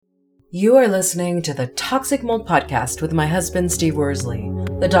You are listening to the Toxic Mold Podcast with my husband, Steve Worsley,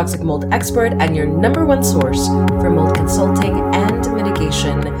 the toxic mold expert and your number one source for mold consulting and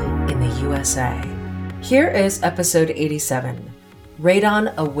mitigation in the USA. Here is episode 87,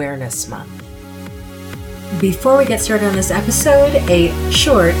 Radon Awareness Month. Before we get started on this episode, a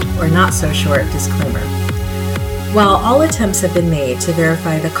short or not so short disclaimer. While all attempts have been made to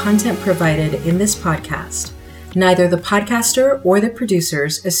verify the content provided in this podcast, neither the podcaster or the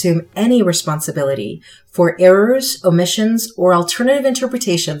producers assume any responsibility for errors, omissions, or alternative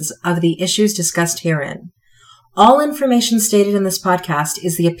interpretations of the issues discussed herein. All information stated in this podcast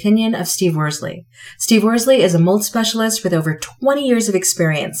is the opinion of Steve Worsley. Steve Worsley is a mold specialist with over 20 years of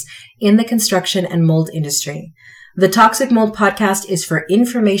experience in the construction and mold industry. The Toxic Mold Podcast is for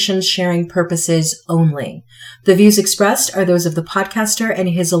information sharing purposes only. The views expressed are those of the podcaster and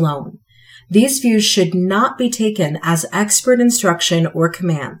his alone. These views should not be taken as expert instruction or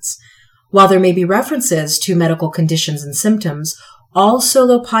commands. While there may be references to medical conditions and symptoms, all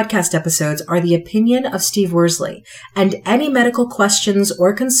solo podcast episodes are the opinion of Steve Worsley, and any medical questions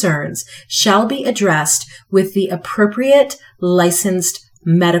or concerns shall be addressed with the appropriate licensed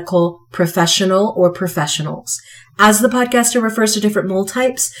medical professional or professionals. As the podcaster refers to different mold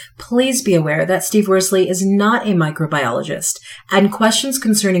types, please be aware that Steve Worsley is not a microbiologist, and questions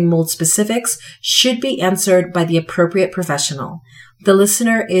concerning mold specifics should be answered by the appropriate professional. The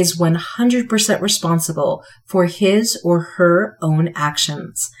listener is 100% responsible for his or her own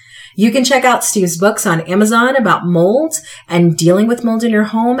actions. You can check out Steve's books on Amazon about mold and dealing with mold in your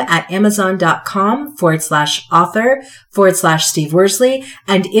home at amazon.com/author/Steve Worsley.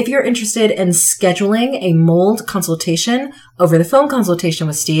 And if you're interested in scheduling a mold consultation, over the phone consultation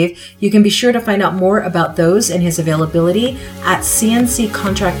with Steve, you can be sure to find out more about those and his availability at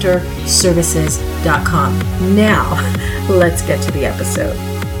cnccontractorservices.com. Now, let's get to the episode.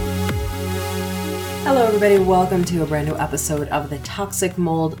 Hello, everybody. Welcome to a brand new episode of the Toxic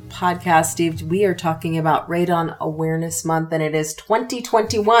Mold Podcast. Steve, we are talking about Radon Awareness Month, and it is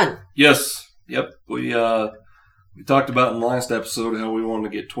 2021. Yes. Yep. We talked about in the last episode how we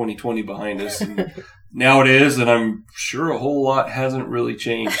wanted to get 2020 behind us, and now it is, and I'm sure a whole lot hasn't really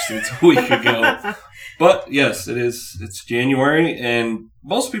changed since a week ago. But yes, it is. It's January, and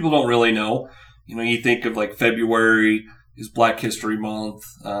most people don't really know. You know, you think of like February is Black History Month,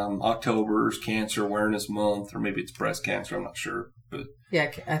 October is Cancer Awareness Month, or maybe it's breast cancer, I'm not sure. But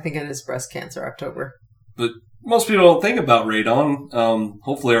yeah, I think it is breast cancer, October. But most people don't think about radon.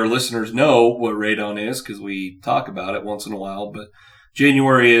 Hopefully our listeners know what radon is because we talk about it once in a while, but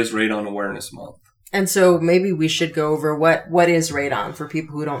January is Radon Awareness Month. And so maybe we should go over what is radon for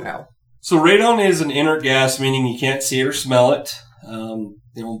people who don't know. So radon is an inert gas, meaning you can't see it or smell it.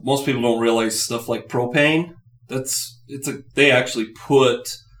 Most people don't realize stuff like propane. They actually put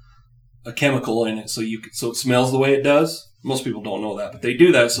a chemical in it so it smells the way it does. Most people don't know that, but they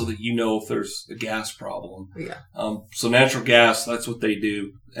do that so that you know if there's a gas problem. Yeah. So natural gas, that's what they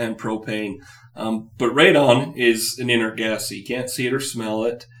do, and propane. But radon is an inert gas, so you can't see it or smell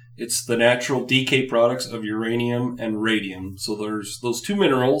it. It's the natural decay products of uranium and radium. So there's those two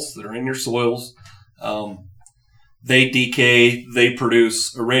minerals that are in your soils. They decay, they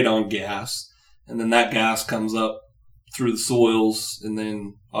produce a radon gas. And then that gas comes up through the soils, and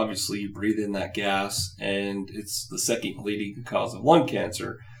then obviously you breathe in that gas, and it's the second leading cause of lung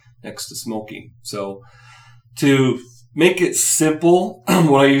cancer next to smoking. So to make it simple,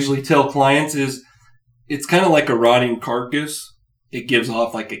 what I usually tell clients is it's kind of like a rotting carcass. It gives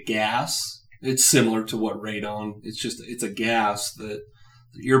off like a gas. It's similar to what radon. It's a gas that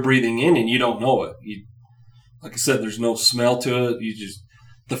you're breathing in and you don't know it. Like I said, there's no smell to it.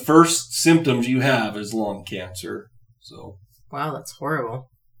 The first symptoms you have is lung cancer. So, wow, that's horrible.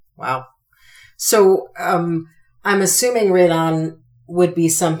 Wow. So, I'm assuming radon would be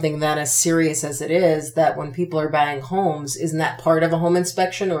something that, as serious as it is, that when people are buying homes, isn't that part of a home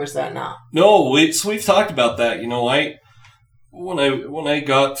inspection, or is that not? No, we've talked about that. You know, when I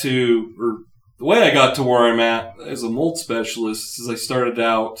got to, or the way I got to where I'm at as a mold specialist is I started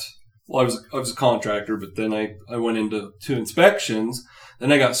out. Well, I was a contractor, but then I went into 2 inspections.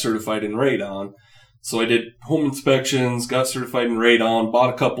 Then I got certified in radon. So I did home inspections, got certified in radon,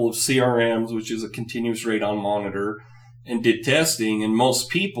 bought a couple of CRMs, which is a continuous radon monitor, and did testing. And most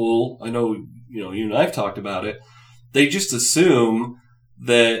people, I know, you and I've talked about it, they just assume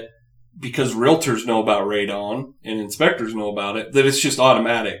that because realtors know about radon and inspectors know about it, that it's just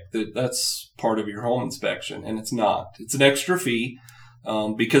automatic, that's part of your home inspection. And it's not. It's an extra fee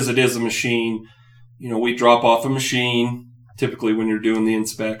because it is a machine. We drop off a machine typically when you're doing the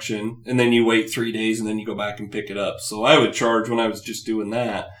inspection, and then you wait 3 days and then you go back and pick it up. So I would charge, when I was just doing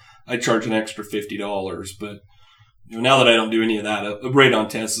that, I charge an extra $50. But now that I don't do any of that, a radon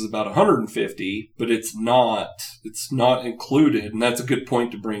test is about $150, but it's not included. And that's a good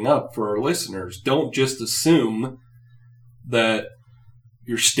point to bring up for our listeners. Don't just assume that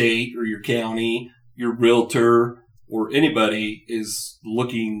your state or your county, your realtor, or anybody is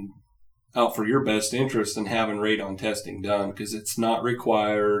looking out for your best interest in having radon testing done, because it's not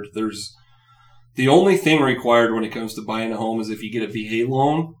required. The only thing required when it comes to buying a home is if you get a VA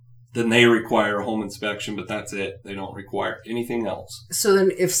loan, then they require a home inspection, but that's it. They don't require anything else. So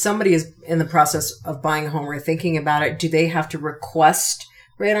then if somebody is in the process of buying a home or thinking about it, do they have to request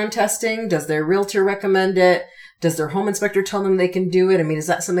radon testing? Does their realtor recommend it? Does their home inspector tell them they can do it? I mean, is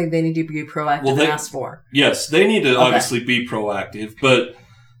that something they need to be proactive and ask for? Yes, they need to obviously be proactive, but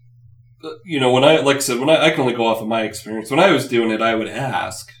when I can only go off of my experience. When I was doing it, I would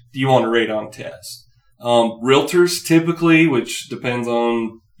ask, do you want a radon test? Realtors typically, which depends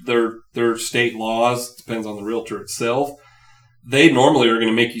on their state laws, depends on the realtor itself, they normally are going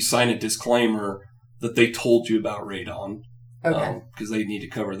to make you sign a disclaimer that they told you about radon. Okay. Because they need to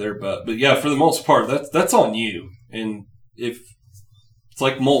cover their butt. But yeah, for the most part, that's on you. And if it's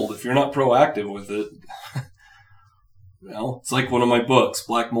like mold, if you're not proactive with it, it's like one of my books,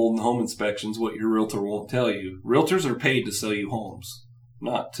 Black Mold and Home Inspections, what your realtor won't tell you. Realtors are paid to sell you homes,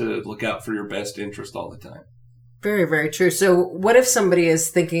 not to look out for your best interest all the time. Very, very true. So what if somebody is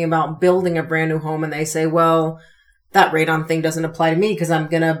thinking about building a brand new home and they say, well, that radon thing doesn't apply to me because I'm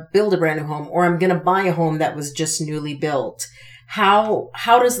going to build a brand new home, or I'm going to buy a home that was just newly built. How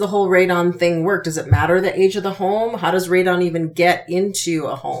does the whole radon thing work? Does it matter the age of the home? How does radon even get into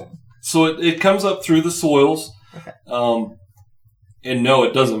a home? So it comes up through the soils. Okay. And no,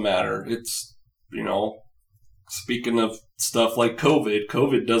 it doesn't matter. It's, speaking of stuff like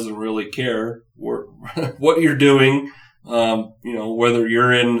COVID doesn't really care what you're doing. Whether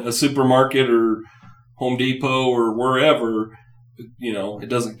you're in a supermarket or Home Depot or wherever, it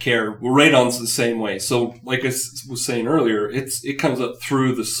doesn't care. Well, radon's the same way. So like I was saying earlier, it comes up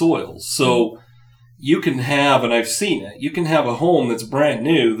through the soils. So you can have, and I've seen it, you can have a home that's brand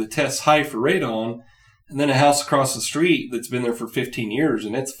new that tests high for radon, and then a house across the street that's been there for 15 years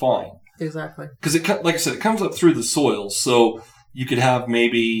and it's fine. Exactly. Because like I said, it comes up through the soils. So you could have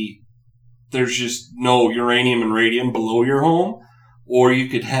maybe there's just no uranium and radium below your home, or you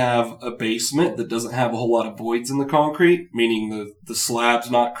could have a basement that doesn't have a whole lot of voids in the concrete, meaning the slab's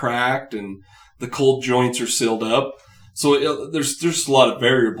not cracked and the cold joints are sealed up. So there's a lot of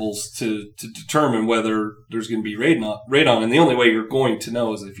variables to determine whether there's going to be radon. And the only way you're going to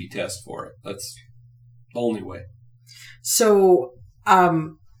know is if you test for it. That's the only way. So,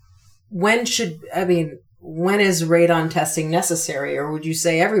 when is radon testing necessary? Or would you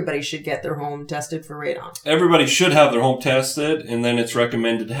say everybody should get their home tested for radon? Everybody should have their home tested, and then it's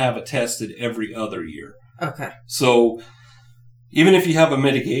recommended to have it tested every other year. Okay. So even if you have a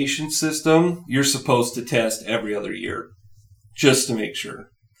mitigation system, you're supposed to test every other year just to make sure.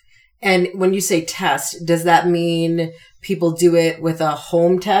 And when you say test, does that mean people do it with a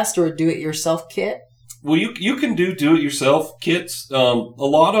home test or a do-it-yourself kit? Well, you can do it-yourself kits. A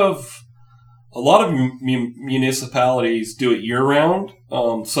lot of municipalities do it year-round.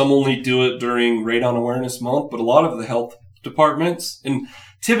 Some only do it during Radon Awareness Month, but a lot of the health departments, and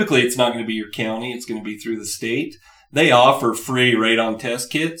typically it's not going to be your county, it's going to be through the state. They offer free radon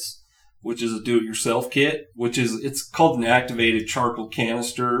test kits, which is a do-it-yourself kit, it's called an activated charcoal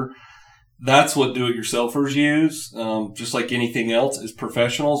canister. That's what do-it-yourselfers use. Just like anything else, as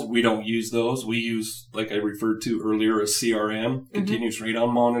professionals, we don't use those. We use, like I referred to earlier, a CRM, continuous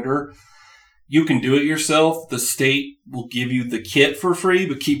radon monitor. You can do it yourself. The state will give you the kit for free,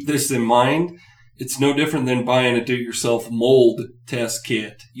 but keep this in mind. It's no different than buying a do-it-yourself mold test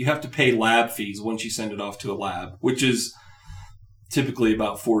kit. You have to pay lab fees once you send it off to a lab, which is typically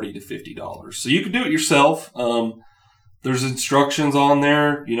about $40 to $50. So you can do it yourself. There's instructions on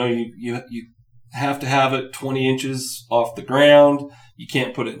there. You have to have it 20 inches off the ground. You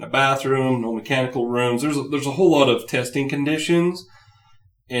can't put it in a bathroom, no mechanical rooms. There's a whole lot of testing conditions.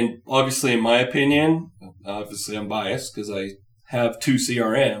 And obviously, in my opinion, obviously I'm biased because I have 2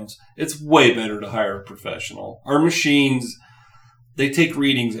 CRMs. It's way better to hire a professional. Our machines, they take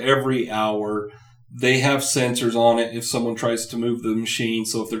readings every hour. They have sensors on it if someone tries to move the machine.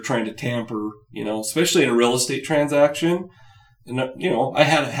 So if they're trying to tamper, especially in a real estate transaction, and I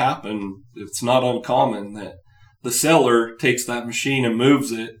had it happen. It's not uncommon that the seller takes that machine and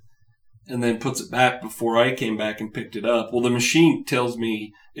moves it and then puts it back before I came back and picked it up. Well, the machine tells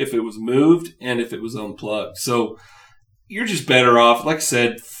me if it was moved and if it was unplugged. So you're just better off, like I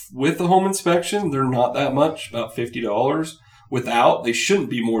said, with the home inspection. They're not that much, about $50. Without, they shouldn't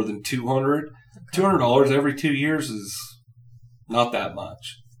be more than $200. Okay. $200 every 2 years is not that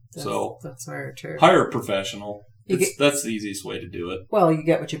much. That's very true. Hire a professional. That's the easiest way to do it. Well, you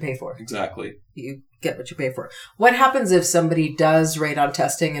get what you pay for. Exactly. You get what you pay for. What happens if somebody does radon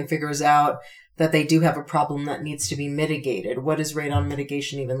testing and figures out that they do have a problem that needs to be mitigated? What does radon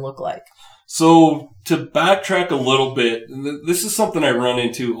mitigation even look like? So to backtrack a little bit, this is something I run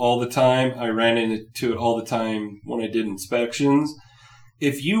into all the time. I ran into it all the time when I did inspections.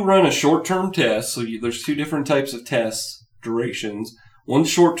 If you run a short-term test, so there's two different types of tests, durations. One's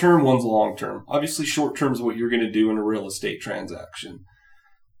short-term, one's long-term. Obviously, short-term is what you're going to do in a real estate transaction.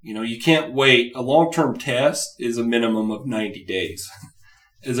 You can't wait. A long-term test is a minimum of 90 days.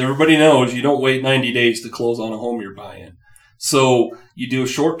 As everybody knows, you don't wait 90 days to close on a home you're buying. So you do a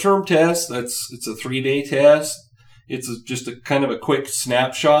short-term test. It's a 3-day test. It's just a kind of a quick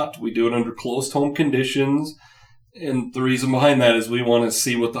snapshot. We do it under closed home conditions. And the reason behind that is we want to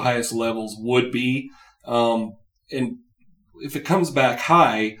see what the highest levels would be. And if it comes back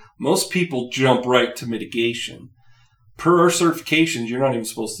high, most people jump right to mitigation. Per our certifications, you're not even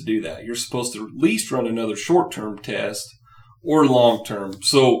supposed to do that. You're supposed to at least run another short-term test or long-term.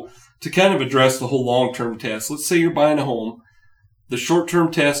 So to kind of address the whole long-term test, let's say you're buying a home. The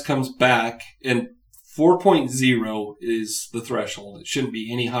short-term test comes back, and 4.0 is the threshold. It shouldn't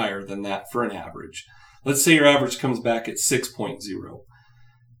be any higher than that for an average. Let's say your average comes back at 6.0.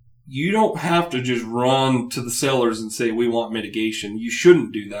 You don't have to just run to the sellers and say, we want mitigation. You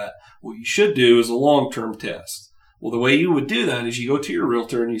shouldn't do that. What you should do is a long-term test. Well, the way you would do that is you go to your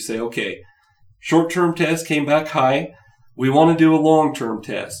realtor and you say, okay, short-term test came back high. We want to do a long-term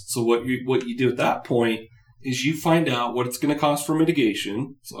test. So what you do at that point is you find out what it's going to cost for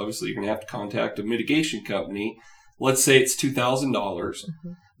mitigation. So obviously you're going to have to contact a mitigation company. Let's say it's $2,000.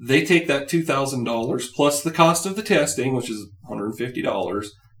 Mm-hmm. They take that $2,000 plus the cost of the testing, which is $150.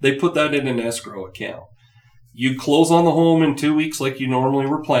 They put that in an escrow account. You close on the home in 2 weeks like you normally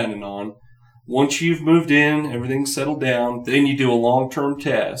were planning on. Once you've moved in, everything's settled down, then you do a long-term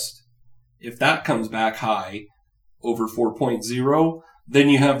test. If that comes back high, over 4.0, then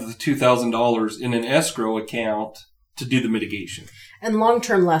you have the $2,000 in an escrow account to do the mitigation. And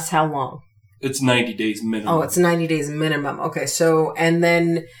long-term lasts how long? It's 90 days minimum. Oh, it's 90 days minimum. Okay, so, and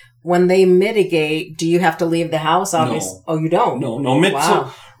then when they mitigate, do you have to leave the house? Obviously. No. Oh, you don't? No.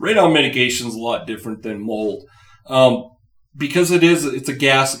 Wow. So radon mitigation is a lot different than mold. Because it's a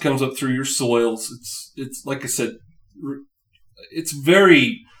gas that comes up through your soils. It's like I said, it's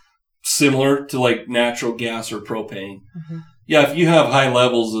very similar to like natural gas or propane. Mm-hmm. Yeah, if you have high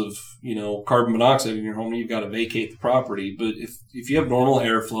levels of, carbon monoxide in your home, you've got to vacate the property. But if you have normal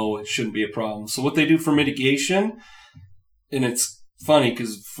airflow, it shouldn't be a problem. So what they do for mitigation, and it's funny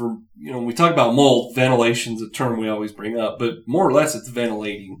because when we talk about mold, ventilation's a term we always bring up, but more or less it's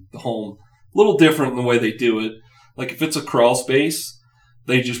ventilating the home. A little different in the way they do it. Like if it's a crawl space,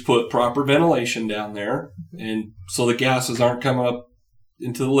 they just put proper ventilation down there, and so the gases aren't coming up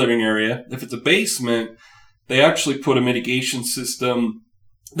into the living area. If it's a basement, they actually put a mitigation system.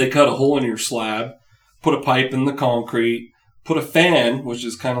 They cut a hole in your slab, put a pipe in the concrete, put a fan, which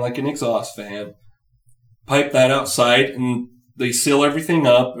is kind of like an exhaust fan, pipe that outside, and they seal everything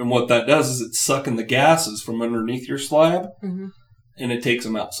up. And what that does is it's sucking the gases from underneath your slab, mm-hmm. and it takes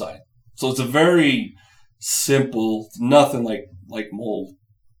them outside. So it's a very simple, nothing like mold.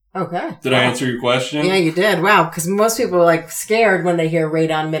 Okay. Did I answer your question? Yeah, you did. Wow. Because most people are scared when they hear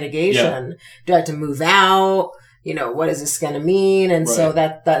radon mitigation. Yeah. Do I have to move out? What is this going to mean? And right. So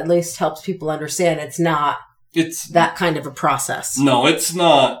that at least helps people understand it's that kind of a process. No, it's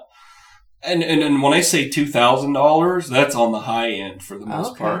not. And when I say $2,000, that's on the high end for the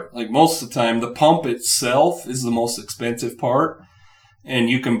most part. Like most of the time, the pump itself is the most expensive part.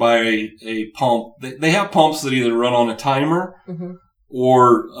 And you can buy a pump. They have pumps that either run on a timer, mm-hmm.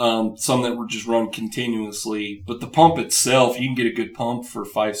 or some that were just run continuously. But the pump itself, you can get a good pump for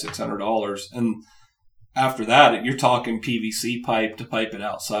 $500-$600. And after that, you're talking PVC pipe to pipe it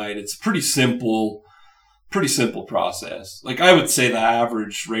outside. It's a pretty simple process. Like I would say the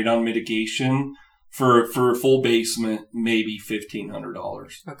average radon mitigation for a full basement, maybe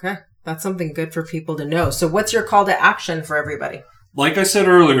 $1,500. Okay. That's something good for people to know. So what's your call to action for everybody? Like I said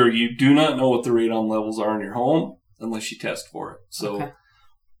earlier, you do not know what the radon levels are in your home unless you test for it. So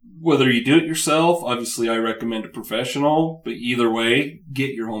whether you do it yourself, obviously I recommend a professional, but either way,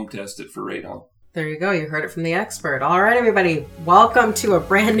 get your home tested for radon. There you go. You heard it from the expert. All right, everybody. Welcome to a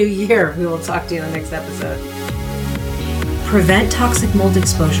brand new year. We will talk to you in the next episode. Prevent toxic mold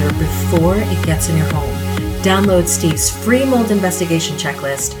exposure before it gets in your home. Download Steve's free mold investigation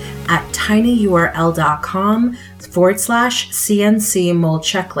checklist at tinyurl.com/CNC mold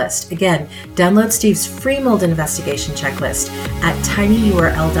checklist. Again, download Steve's free mold investigation checklist at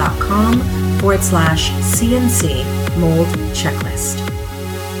tinyurl.com/CNC mold checklist.